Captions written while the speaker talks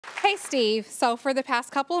Hey, Steve. So for the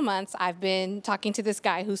past couple of months, I've been talking to this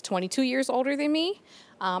guy who's 22 years older than me.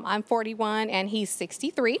 I'm 41 and he's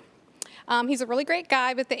 63. He's a really great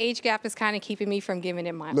guy, but the age gap is kind of keeping me from giving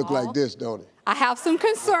him my Look all. like this, don't it? I have some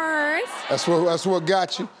concerns. That's what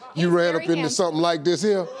got you. You ran up into something like this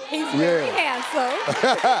here? He's very handsome.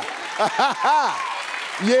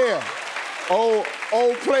 Yeah.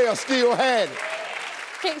 Old player still had it.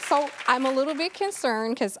 Okay, so I'm a little bit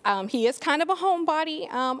concerned because he is kind of a homebody.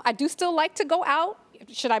 I do still like to go out.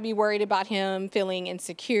 Should I be worried about him feeling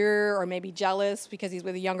insecure or maybe jealous because he's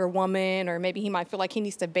with a younger woman, or maybe he might feel like he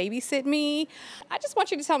needs to babysit me? I just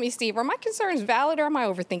want you to tell me, Steve, are my concerns valid or am I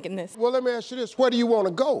overthinking this? Well, let me ask you this. Where do you want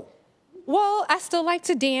to go? Well, I still like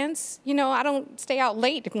to dance. You know, I don't stay out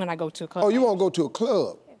late when I go to a club. Oh, you want to go to a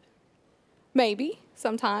club? Maybe,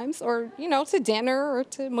 sometimes. Or, you know, to dinner or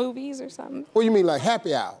to movies or something. What do you mean, like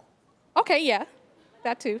happy hour? Okay, yeah,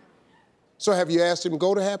 that too. So have you asked him to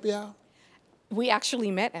go to happy hour? We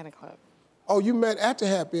actually met at a club. Oh, you met at the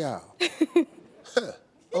happy hour?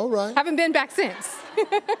 All right. Haven't been back since.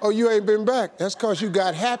 Oh, you ain't been back? That's because you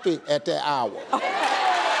got happy at that hour.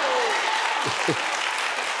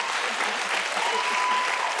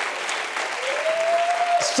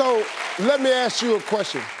 So let me ask you a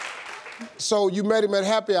question. So you met him at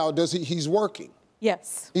happy hour. He's working?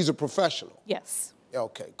 Yes. He's a professional? Yes.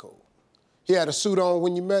 Okay, cool. He had a suit on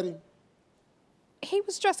when you met him? He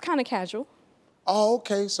was dressed kind of casual. Oh,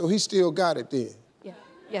 okay, so he still got it then. Yeah.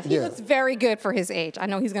 Yes, he looks very good for his age. I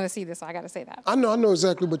know he's going to see this, so I got to say that. I know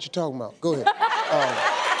exactly what you're talking about. Go ahead. All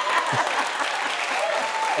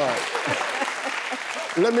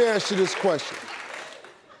right. Let me ask you this question.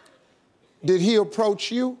 Did he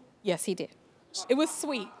approach you? Yes, he did. It was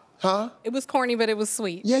sweet. Huh? It was corny, but it was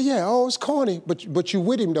sweet. Yeah. Oh, it's corny, but you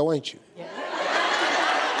with him though, ain't you? Yeah.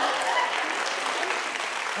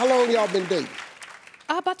 How long y'all been dating?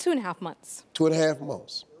 About 2.5 months. 2.5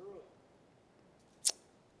 months.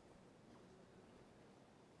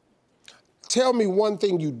 Tell me one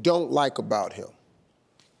thing you don't like about him.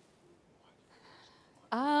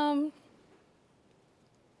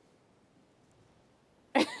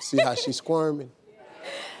 See how she's squirming?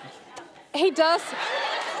 He does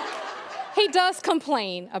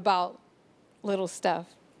complain about little stuff.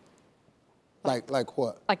 Like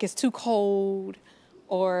what? Like it's too cold,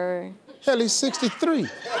 or... Hell, he's 63.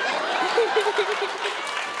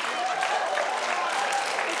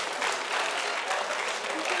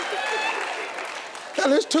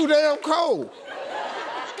 Hell, it's too damn cold.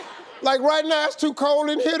 Like right now, it's too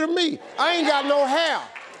cold in here to me. I ain't got no hair.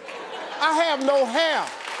 I have no hair.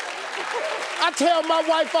 I tell my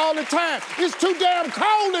wife all the time, it's too damn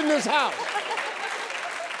cold in this house.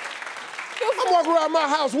 I'm walking around my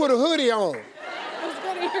house with a hoodie on. It's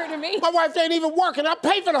good to hear to me. My wife ain't even working. I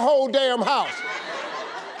pay for the whole damn house.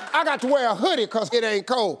 I got to wear a hoodie because it ain't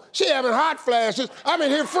cold. She having hot flashes. I'm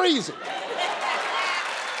in here freezing.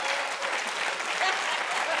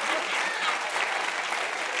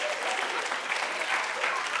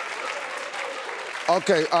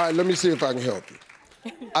 Okay, all right, let me see if I can help you.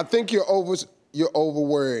 I think you're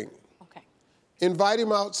over-worrying. Okay. Invite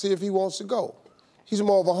him out, see if he wants to go. He's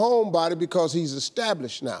more of a homebody because he's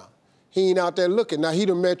established now. He ain't out there looking. Now, he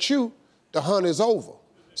done met you, the hunt is over.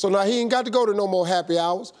 So now he ain't got to go to no more happy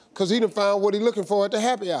hours because he done found what he looking for at the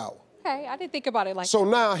happy hour. Okay, I didn't think about it like that. So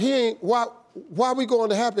now he ain't, why we going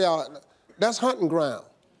to happy hour? That's hunting ground.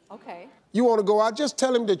 Okay. You want to go out, just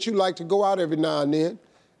tell him that you like to go out every now and then.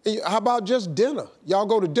 How about just dinner? Y'all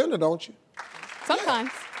go to dinner, don't you? Sometimes.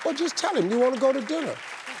 Yeah. Well, just tell him you want to go to dinner.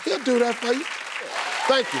 He'll do that for you.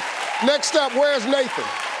 Thank you. Next up, where's Nathan?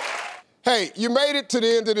 Hey, you made it to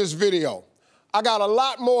the end of this video. I got a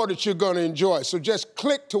lot more that you're going to enjoy, so just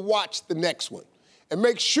click to watch the next one. And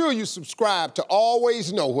make sure you subscribe to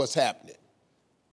always know what's happening.